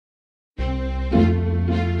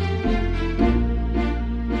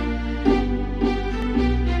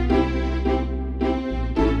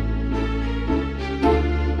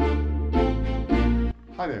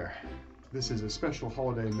This is a special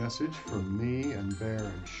holiday message from me and Bear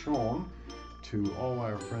and Sean to all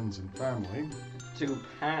our friends and family. To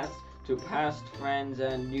past friends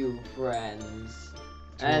and new friends.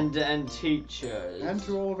 And teachers. And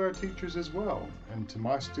to all of our teachers as well. And to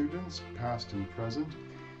my students, past and present.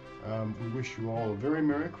 We wish you all a very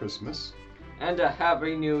Merry Christmas. And a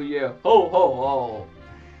Happy New Year. Ho, ho, ho.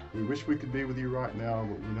 We wish we could be with you right now,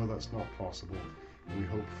 but we know that's not possible. And we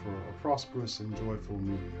hope for a prosperous and joyful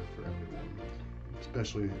New Year for everyone,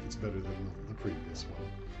 especially if it's better than the previous one.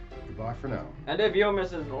 Goodbye for now. And if you're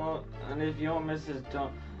Mrs.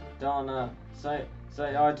 Donna, say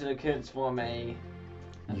hi to the kids for me.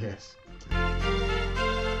 Yes.